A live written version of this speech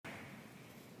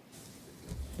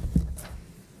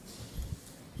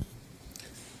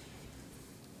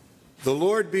The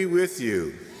Lord be with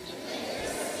you.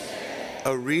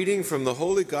 A reading from the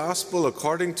Holy Gospel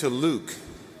according to Luke.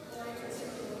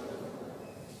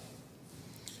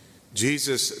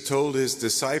 Jesus told his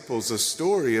disciples a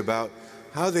story about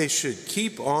how they should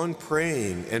keep on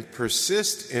praying and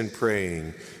persist in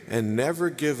praying and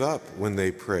never give up when they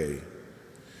pray.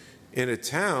 In a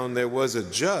town, there was a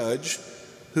judge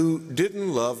who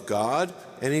didn't love God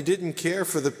and he didn't care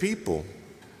for the people.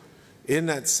 In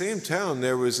that same town,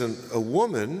 there was a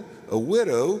woman, a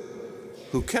widow,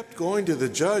 who kept going to the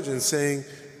judge and saying,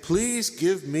 "Please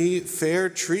give me fair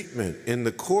treatment in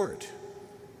the court."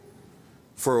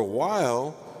 For a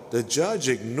while, the judge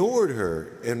ignored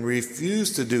her and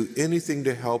refused to do anything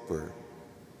to help her.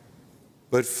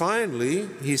 But finally,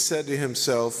 he said to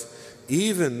himself,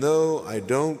 "Even though I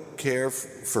don't care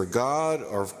for God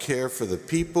or care for the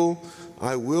people,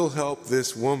 I will help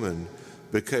this woman,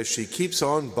 because she keeps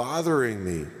on bothering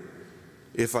me.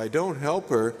 If I don't help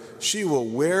her, she will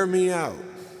wear me out."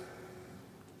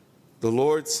 The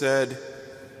Lord said,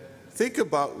 "Think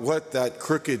about what that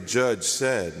crooked judge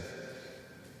said.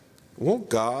 Won't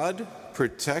God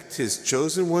protect his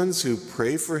chosen ones who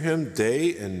pray for him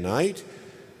day and night,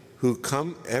 who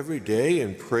come every day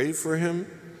and pray for him?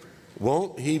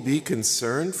 Won't he be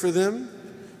concerned for them?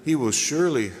 He will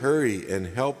surely hurry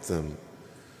and help them.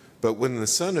 But when the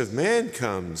Son of Man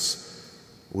comes,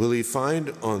 will he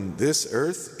find on this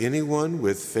earth anyone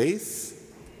with faith?"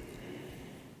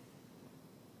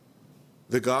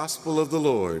 The Gospel of the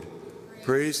Lord.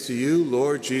 Praise to you,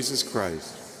 Lord Jesus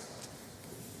Christ.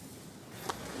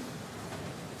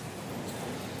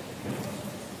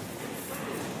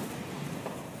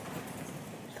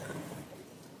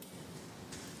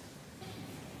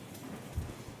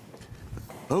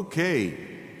 Okay,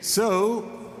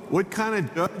 so what kind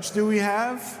of judge do we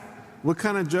have? What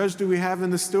kind of judge do we have in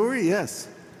the story? Yes.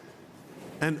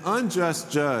 An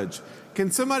unjust judge. Can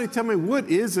somebody tell me, what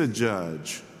is a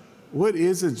judge? What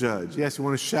is a judge? Yes, you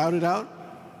want to shout it out?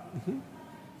 Mm-hmm.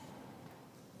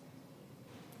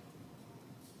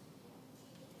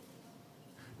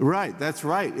 Right, that's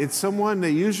right. It's someone,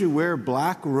 they usually wear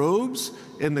black robes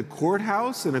in the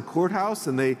courthouse,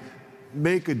 and they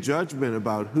make a judgment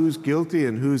about who's guilty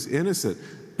and who's innocent.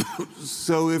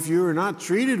 So if you're not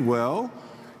treated well,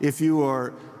 if you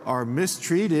are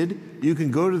mistreated, you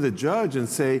can go to the judge and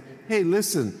say, "Hey,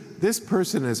 listen, this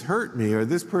person has hurt me, or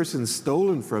this person's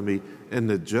stolen from me," and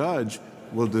the judge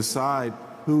will decide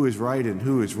who is right and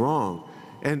who is wrong.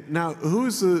 And now,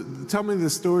 tell me the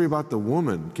story about the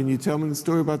woman. Can you tell me the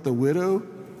story about the widow?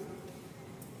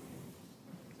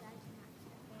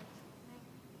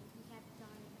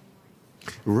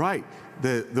 Right.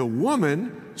 The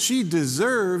woman, she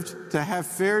deserved to have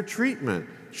fair treatment.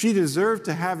 She deserved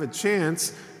to have a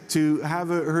chance to have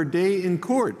her day in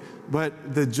court.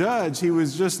 But the judge, he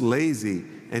was just lazy,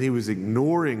 and he was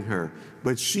ignoring her.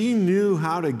 But she knew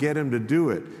how to get him to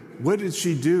do it. What did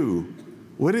she do?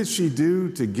 What did she do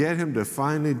to get him to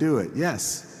finally do it?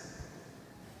 Yes.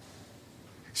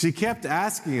 She kept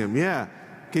asking him, yeah.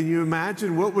 Can you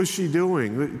imagine, what was she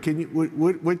doing?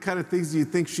 What kind of things do you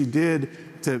think she did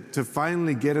to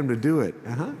finally get him to do it?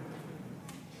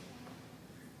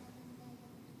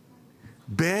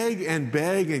 Beg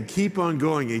and keep on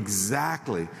going.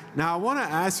 Exactly. Now I want to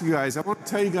ask you guys, I want to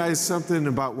tell you guys something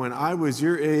about when I was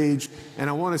your age, and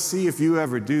I want to see if you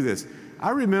ever do this. I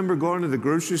remember going to the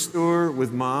grocery store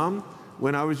with Mom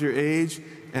when I was your age,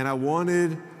 and I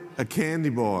wanted a candy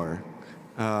bar.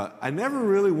 I never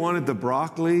really wanted the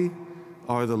broccoli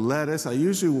or the lettuce. I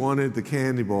usually wanted the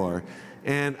candy bar.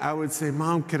 And I would say,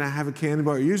 "Mom, can I have a candy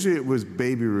bar?" Usually it was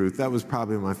Baby Ruth. That was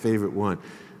probably my favorite one.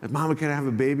 "Mama, can I have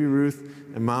a Baby Ruth?"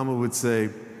 And Mama would say,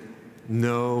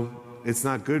 "No, it's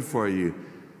not good for you."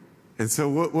 And so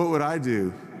what would I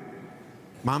do?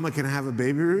 "Mama, can I have a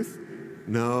Baby Ruth?"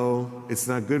 "No, it's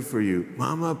not good for you."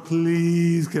 "Mama,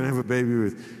 please, can I have a Baby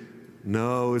Ruth?"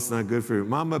 "No, it's not good for you."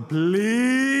 "Mama,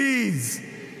 please,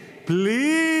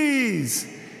 please."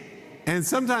 And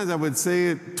sometimes I would say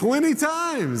it 20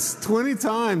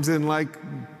 times in like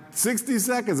 60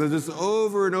 seconds, just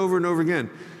over and over and over again.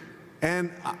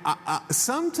 And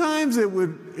sometimes it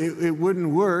wouldn't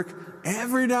work.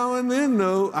 Every now and then,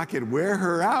 though, I could wear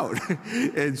her out.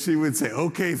 And she would say,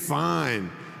 "Okay, fine."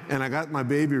 And I got my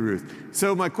Baby Ruth.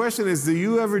 So my question is, do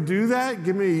you ever do that?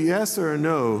 Give me a yes or a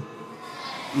no.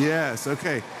 Yes,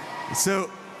 okay. So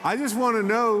I just want to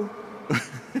know,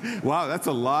 wow, that's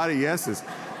a lot of yeses.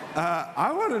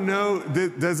 I want to know,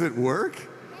 does it work?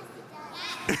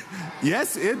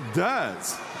 Yes, it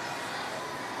does.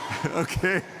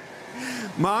 Okay.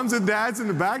 Moms and dads in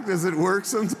the back, does it work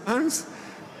sometimes?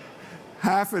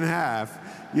 Half and half.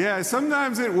 Yeah,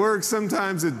 sometimes it works,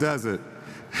 sometimes it doesn't.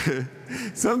 Okay,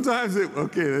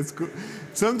 that's cool.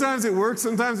 Sometimes it works,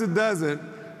 sometimes it doesn't,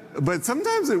 but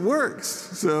sometimes it works.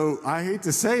 So I hate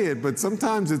to say it, but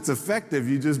sometimes it's effective.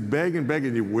 You just beg and beg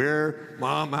and you wear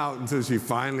mom out until she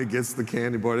finally gets the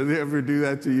candy bar. Did they ever do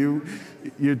that to you?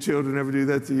 Your children ever do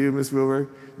that to you, Miss Wilberg?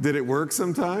 Did it work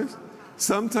sometimes?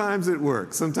 Sometimes it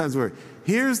works, sometimes it works.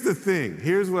 Here's the thing,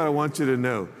 here's what I want you to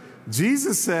know.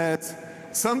 Jesus says,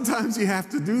 sometimes you have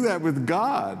to do that with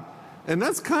God. And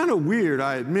that's kind of weird,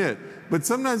 I admit. But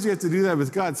sometimes you have to do that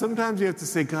with God. Sometimes you have to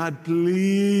say, God,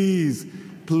 please,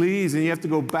 please. And you have to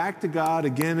go back to God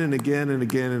again and again and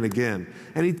again and again.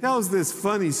 And he tells this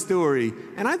funny story.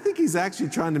 And I think he's actually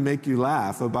trying to make you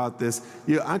laugh about this.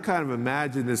 I kind of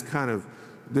imagine this kind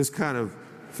of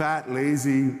fat,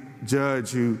 lazy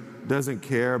judge who doesn't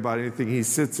care about anything. He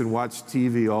sits and watches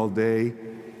TV all day.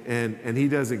 And he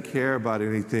doesn't care about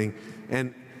anything.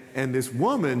 And this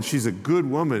woman, she's a good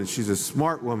woman, she's a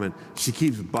smart woman, she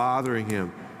keeps bothering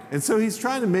him. And so he's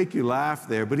trying to make you laugh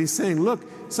there, but he's saying, look,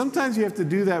 sometimes you have to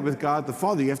do that with God the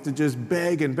Father. You have to just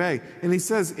beg and beg. And he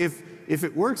says, if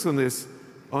it works on this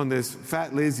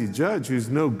fat, lazy judge who's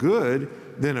no good,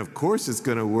 then of course it's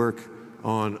going to work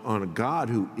on a God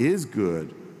who is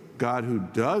good, God who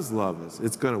does love us.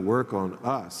 It's going to work on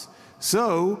us.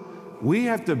 So we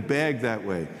have to beg that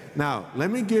way. Now,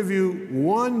 let me give you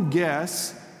one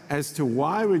guess as to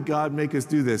why would God make us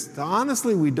do this.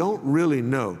 Honestly, we don't really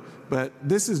know, but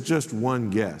this is just one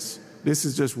guess. This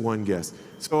is just one guess.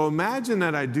 So imagine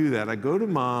that I do that. I go to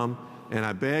mom and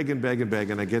I beg and beg and beg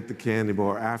and I get the candy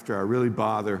bar after I really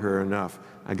bother her enough.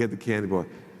 I get the candy bar.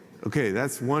 Okay,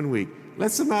 that's 1 week.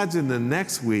 Let's imagine the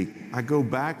next week we go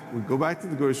back to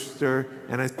the grocery store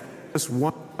and I just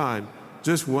one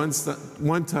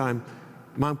time,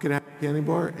 Mom, can I have a candy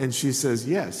bar? And she says,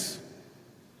 yes.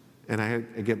 And I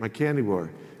get my candy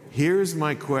bar. Here's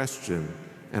my question,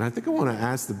 and I think I want to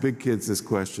ask the big kids this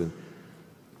question.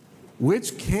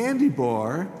 Which candy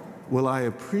bar will I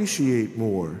appreciate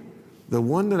more? The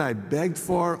one that I begged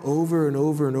for over and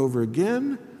over and over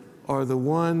again, or the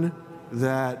one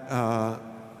that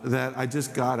I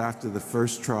just got after the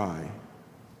first try?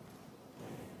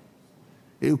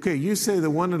 Okay, you say the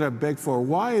one that I begged for.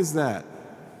 Why is that?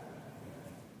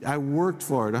 I worked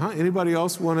for it. Anybody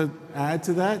else want to add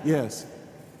to that? Yes.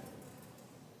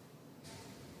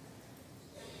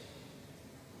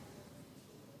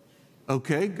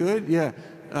 Okay, good. Yeah.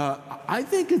 I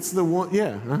think it's the one.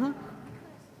 Yeah.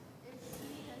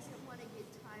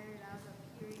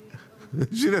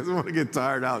 She doesn't want to get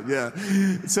tired out. Yeah.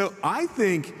 So I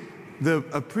think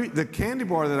the candy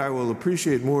bar that I will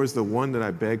appreciate more is the one that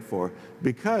I beg for,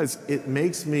 because it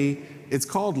makes me, it's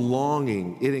called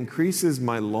longing. It increases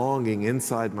my longing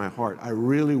inside my heart. I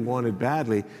really want it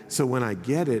badly. So when I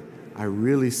get it, I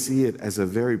really see it as a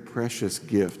very precious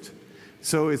gift.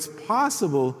 So it's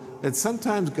possible that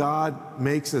sometimes God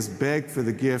makes us beg for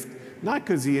the gift, not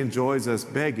because he enjoys us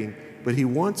begging, but he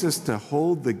wants us to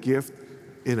hold the gift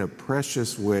in a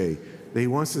precious way. He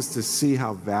wants us to see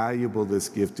how valuable this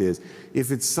gift is. If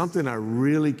it's something I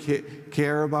really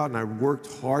care about and I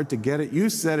worked hard to get it, you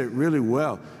said it really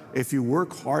well. If you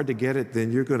work hard to get it,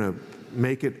 then you're going to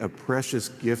make it a precious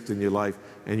gift in your life,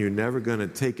 and you're never going to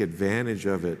take advantage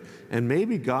of it. And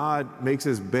maybe God makes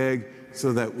us beg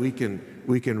so that we can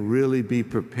really be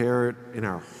prepared in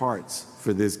our hearts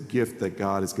for this gift that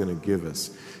God is going to give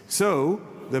us. So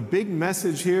the big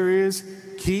message here is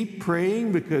keep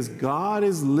praying, because God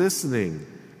is listening.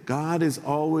 God is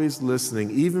always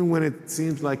listening. Even when it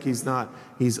seems like he's not,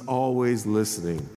 he's always listening.